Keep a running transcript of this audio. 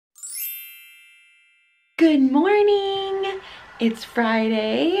Good morning! It's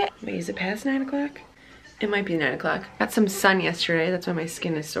Friday. Wait, is it past 9 o'clock? It might be 9 o'clock. Got some sun yesterday, that's why my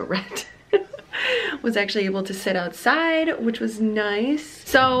skin is so red. Was actually able to sit outside, which was nice.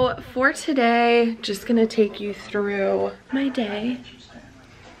 So for today, just gonna take you through my day.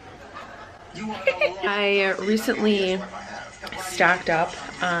 I recently stocked up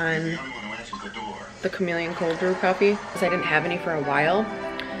on the Chameleon cold brew coffee because I didn't have any for a while.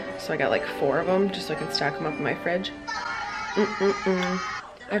 So I got like 4 of them just so I can stock them up in my fridge.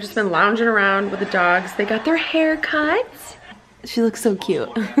 I've just been lounging around with the dogs. They got their hair cut. She looks so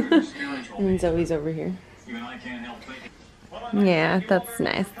cute. And then Zoe's over here. Yeah, that's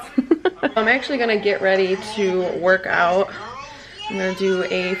nice. I'm actually gonna get ready to work out. I'm gonna do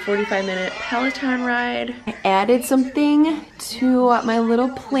a 45-minute Peloton ride. I added something to my little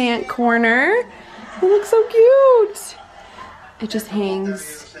plant corner. It looks so cute. It just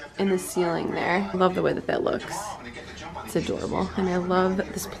hangs in the ceiling there. I love the way that that looks. It's adorable. And I love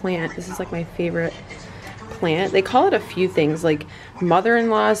this plant. This is like my favorite plant. They call it a few things, like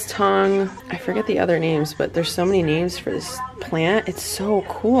mother-in-law's tongue. I forget the other names, but there's so many names for this plant. It's so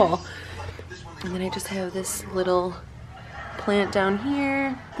cool. And then I just have this little plant down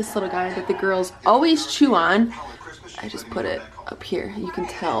here. This little guy that the girls always chew on. I just put it up here. You can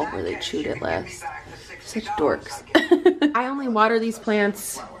tell where they chewed it last. Such dorks. I only water these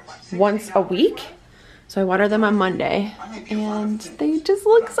plants once a week. So I water them on Monday and they just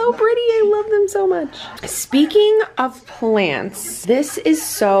look so pretty. I love them so much. Speaking of plants, this is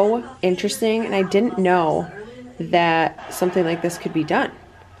so interesting and I didn't know that something like this could be done.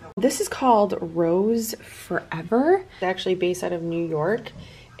 This is called Rose Forever. It's actually based out of New York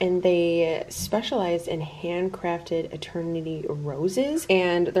and they specialize in handcrafted eternity roses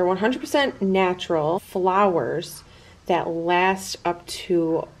and they're 100% natural flowers that last up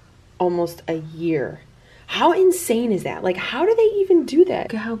to almost a year. How insane is that? Like, how do they even do that?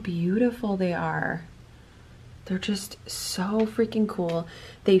 Look at how beautiful they are. They're just so freaking cool.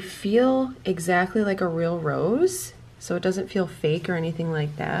 They feel exactly like a real rose, so it doesn't feel fake or anything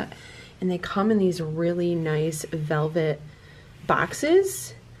like that. And they come in these really nice velvet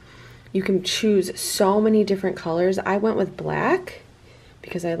boxes. You can choose so many different colors. I went with black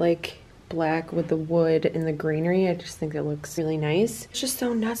because I like black with the wood and the greenery. I just think it looks really nice. It's just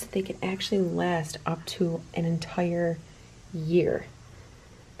so nuts that they can actually last up to an entire year.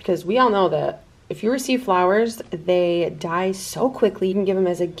 Because we all know that if you receive flowers, they die so quickly. You can give them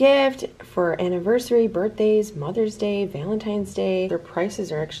as a gift for anniversary, birthdays, Mother's Day, Valentine's Day. Their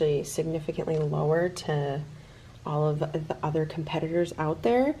prices are actually significantly lower to all of the other competitors out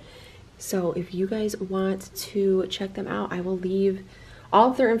there. So if you guys want to check them out, I will leave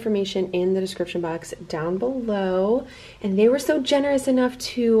all of their information in the description box down below. And they were so generous enough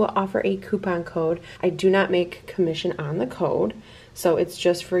to offer a coupon code. I do not make commission on the code, so it's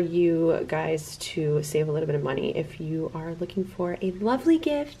just for you guys to save a little bit of money if you are looking for a lovely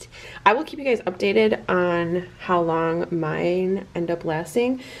gift. I will keep you guys updated on how long mine end up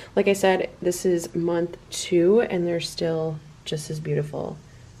lasting. Like I said, this is month 2 and they're still just as beautiful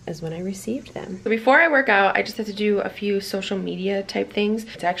as when I received them. So before I work out, I just have to do a few social media type things.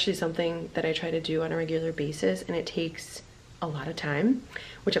 It's actually something that I try to do on a regular basis and it takes a lot of time,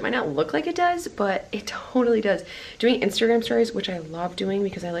 which it might not look like it does, but it totally does. Doing Instagram stories, which I love doing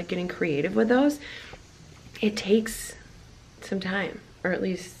because I like getting creative with those, it takes some time, or at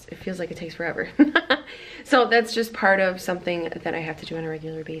least it feels like it takes forever. So that's just part of something that I have to do on a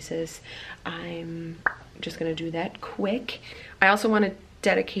regular basis. I'm just gonna do that quick. I also want to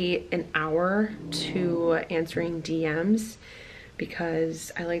dedicate an hour to answering DMs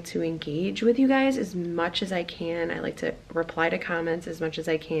because I like to engage with you guys as much as I can. I like to reply to comments as much as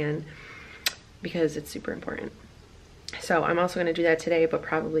I can because it's super important. So I'm also going to do that today, but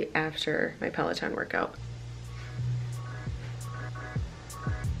probably after my Peloton workout.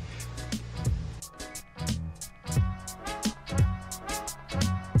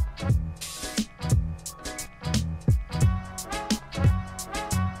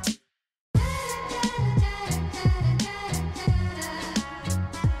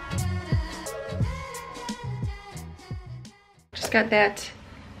 Got that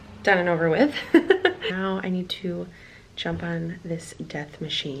done and over with. Now I need to jump on this death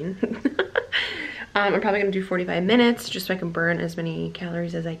machine. I'm probably gonna do 45 minutes just so I can burn as many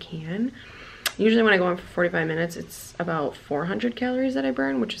calories as I can. Usually when I go on for 45 minutes, it's about 400 calories that I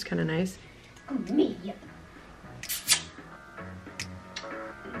burn, which is kind of nice. Me.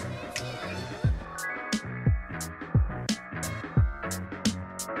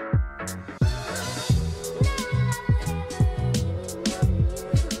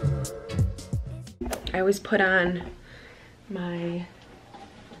 I always put on my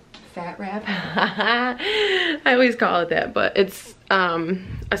fat wrap. I always call it that, but it's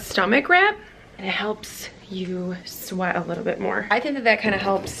a stomach wrap, and it helps you sweat a little bit more. I think that that kind of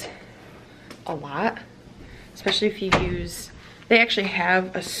helps a lot, especially if you use, they actually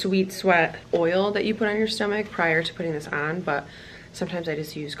have a sweet sweat oil that you put on your stomach prior to putting this on, but sometimes I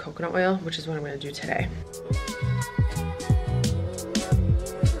just use coconut oil, which is what I'm gonna do today.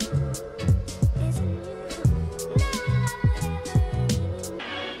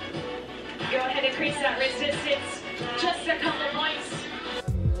 Go ahead and increase that resistance just a couple points.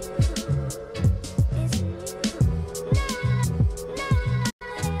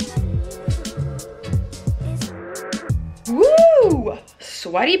 Woo!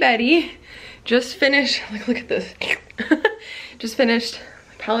 Sweaty Betty. Just finished, look at this. Just finished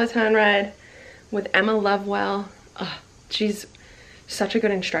my Peloton ride with Emma Lovewell. She's such a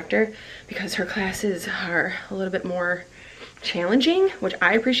good instructor because her classes are a little bit more challenging, which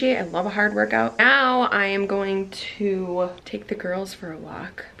I appreciate. I love a hard workout. Now I am going to take the girls for a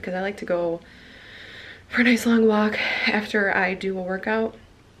walk because I like to go for a nice long walk after I do a workout,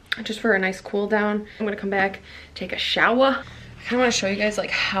 just for a nice cool down. I'm gonna come back, take a shower. I kind of want to show you guys like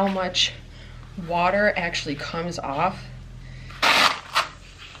how much water actually comes off.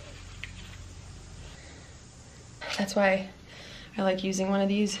 That's why I like using one of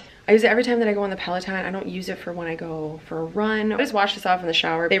these. I use it every time that I go on the Peloton. I don't use it for when I go for a run. I just wash this off in the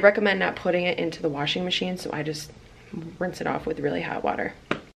shower. They recommend not putting it into the washing machine, so I just rinse it off with really hot water.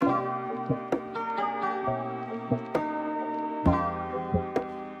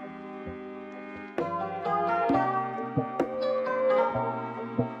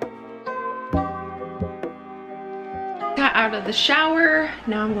 Got out of the shower.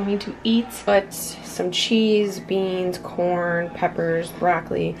 Now I'm going to eat. But some cheese, beans, corn, peppers,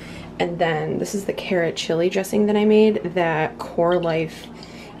 broccoli, and then this is the carrot chili dressing that I made that Core Life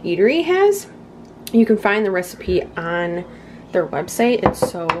Eatery has. You can find the recipe on their website. It's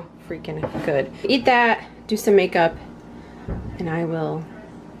so freaking good. Eat that, do some makeup, and I will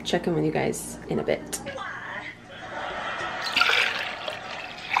check in with you guys in a bit.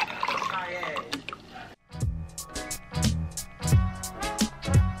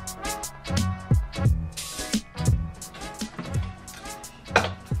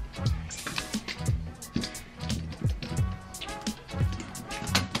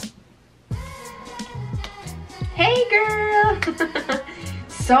 Hey girl!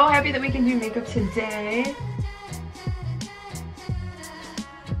 So happy that we can do makeup today.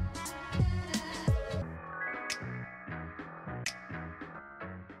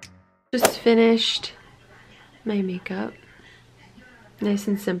 Just finished my makeup. Nice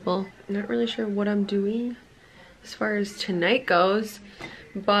and simple. Not really sure what I'm doing as far as tonight goes,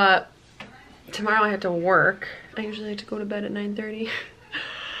 but tomorrow I have to work. I usually like to go to bed at 9:30.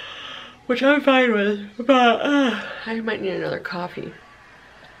 Which I'm fine with, but I might need another coffee.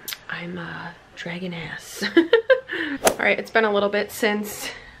 I'm dragging ass. All right, it's been a little bit since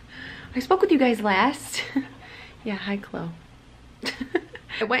I spoke with you guys last. Yeah, hi Chloe.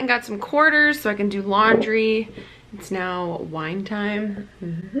 I went and got some quarters so I can do laundry. It's now wine time.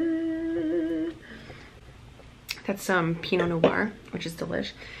 That's some Pinot Noir, which is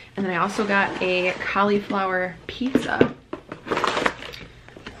delish. And then I also got a cauliflower pizza,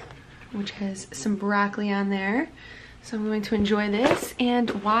 which has some broccoli on there. So I'm going to enjoy this and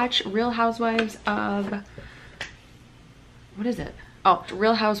watch Real Housewives of, what is it? Oh,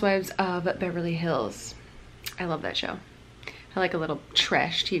 Real Housewives of Beverly Hills. I love that show. I like a little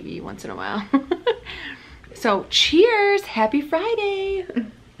trash TV once in a while. So cheers, happy Friday.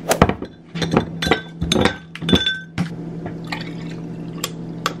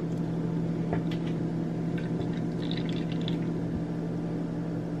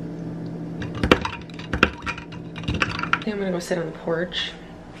 I think I'm gonna go sit on the porch,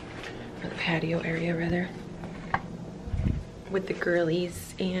 or the patio area rather, with the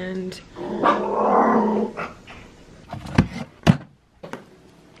girlies and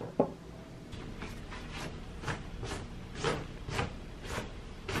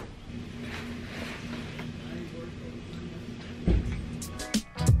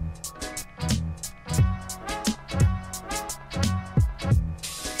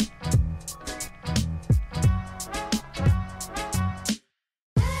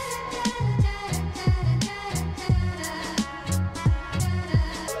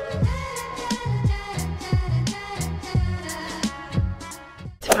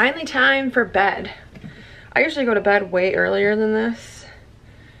finally time for bed. I usually go to bed way earlier than this.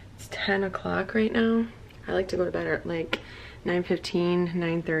 It's 10 o'clock right now. I like to go to bed at like 9:15,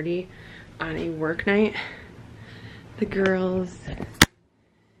 9:30. on a work night. The girls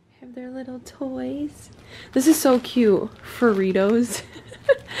have their little toys. This is so cute. Burritos.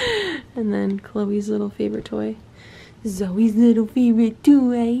 And then Chloe's little favorite toy. Zoe's little favorite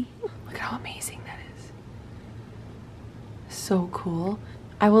toy. Look at how amazing that is. So cool.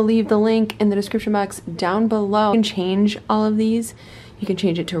 I will leave the link in the description box down below. You can change all of these. You can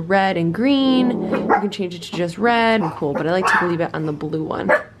change it to red and green. You can change it to just red. Cool, but I like to leave it on the blue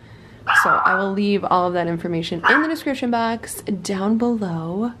one. So I will leave all of that information in the description box down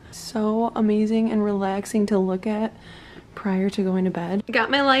below. So amazing and relaxing to look at prior to going to bed.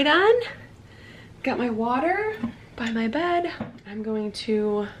 Got my light on. Got my water by my bed. I'm going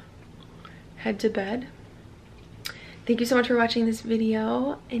to head to bed. Thank you so much for watching this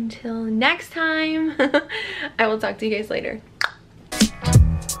video. Until next time, I will talk to you guys later.